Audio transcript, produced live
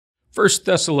1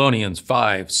 Thessalonians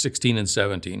 5:16 and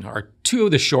 17 are two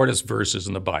of the shortest verses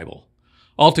in the Bible.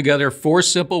 Altogether, 4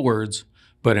 simple words,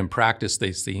 but in practice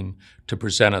they seem to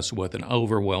present us with an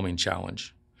overwhelming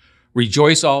challenge.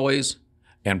 Rejoice always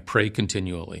and pray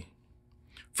continually.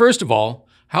 First of all,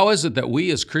 how is it that we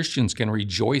as Christians can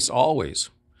rejoice always?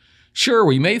 Sure,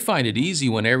 we may find it easy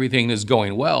when everything is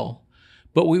going well,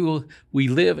 but we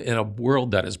live in a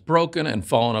world that is broken and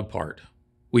fallen apart.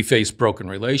 We face broken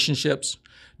relationships,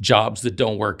 jobs that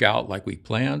don't work out like we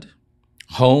planned,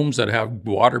 homes that have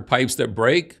water pipes that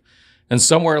break, and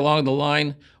somewhere along the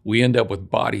line, we end up with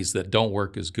bodies that don't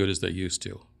work as good as they used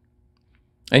to.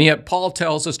 And yet Paul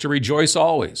tells us to rejoice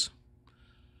always.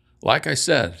 Like I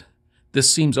said, this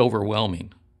seems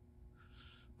overwhelming.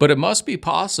 But it must be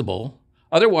possible,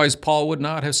 otherwise Paul would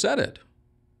not have said it.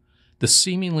 The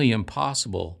seemingly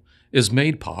impossible is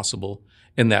made possible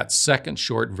in that second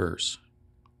short verse.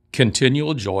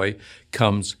 Continual joy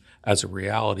comes as a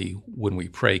reality when we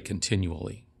pray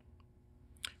continually.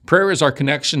 Prayer is our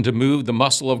connection to move the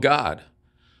muscle of God.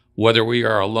 Whether we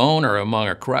are alone or among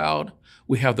a crowd,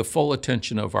 we have the full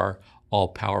attention of our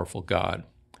all-powerful God,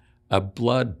 a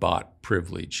blood-bought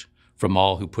privilege from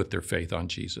all who put their faith on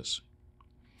Jesus.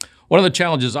 One of the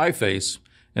challenges I face,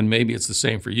 and maybe it's the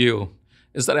same for you,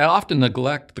 is that I often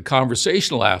neglect the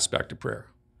conversational aspect of prayer.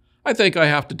 I think I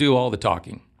have to do all the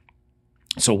talking.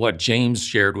 So what James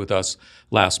shared with us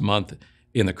last month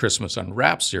in the Christmas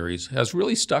Unwrapped series has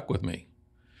really stuck with me.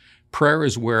 Prayer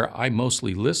is where I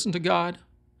mostly listen to God,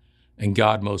 and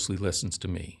God mostly listens to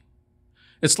me.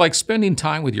 It's like spending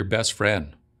time with your best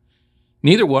friend.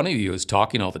 Neither one of you is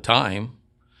talking all the time,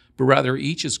 but rather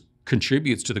each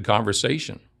contributes to the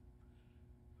conversation.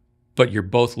 But you're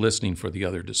both listening for the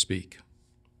other to speak.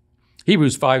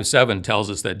 Hebrews 5:7 tells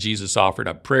us that Jesus offered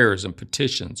up prayers and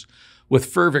petitions with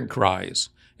fervent cries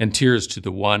and tears to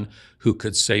the one who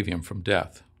could save him from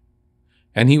death.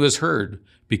 And he was heard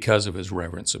because of his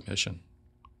reverent submission.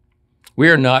 We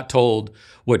are not told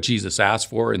what Jesus asked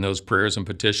for in those prayers and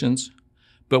petitions,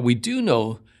 but we do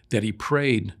know that he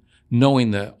prayed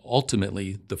knowing that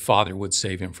ultimately the Father would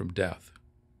save him from death.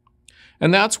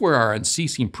 And that's where our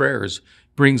unceasing prayers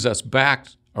brings us back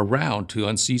around to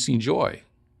unceasing joy.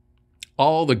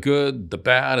 All the good, the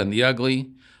bad, and the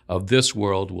ugly of this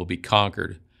world will be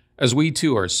conquered as we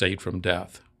too are saved from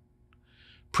death.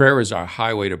 Prayer is our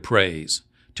highway to praise,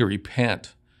 to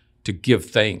repent, to give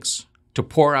thanks, to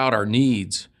pour out our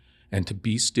needs, and to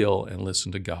be still and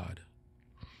listen to God.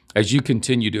 As you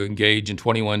continue to engage in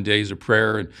 21 days of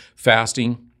prayer and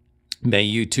fasting, may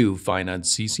you too find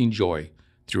unceasing joy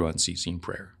through unceasing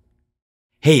prayer.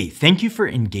 Hey, thank you for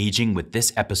engaging with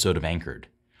this episode of Anchored.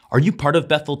 Are you part of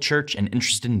Bethel Church and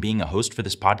interested in being a host for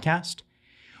this podcast?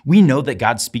 We know that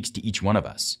God speaks to each one of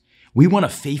us. We want to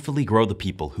faithfully grow the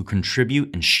people who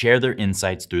contribute and share their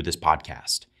insights through this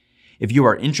podcast. If you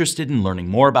are interested in learning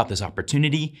more about this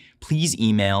opportunity, please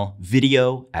email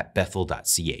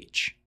video@bethel.ch.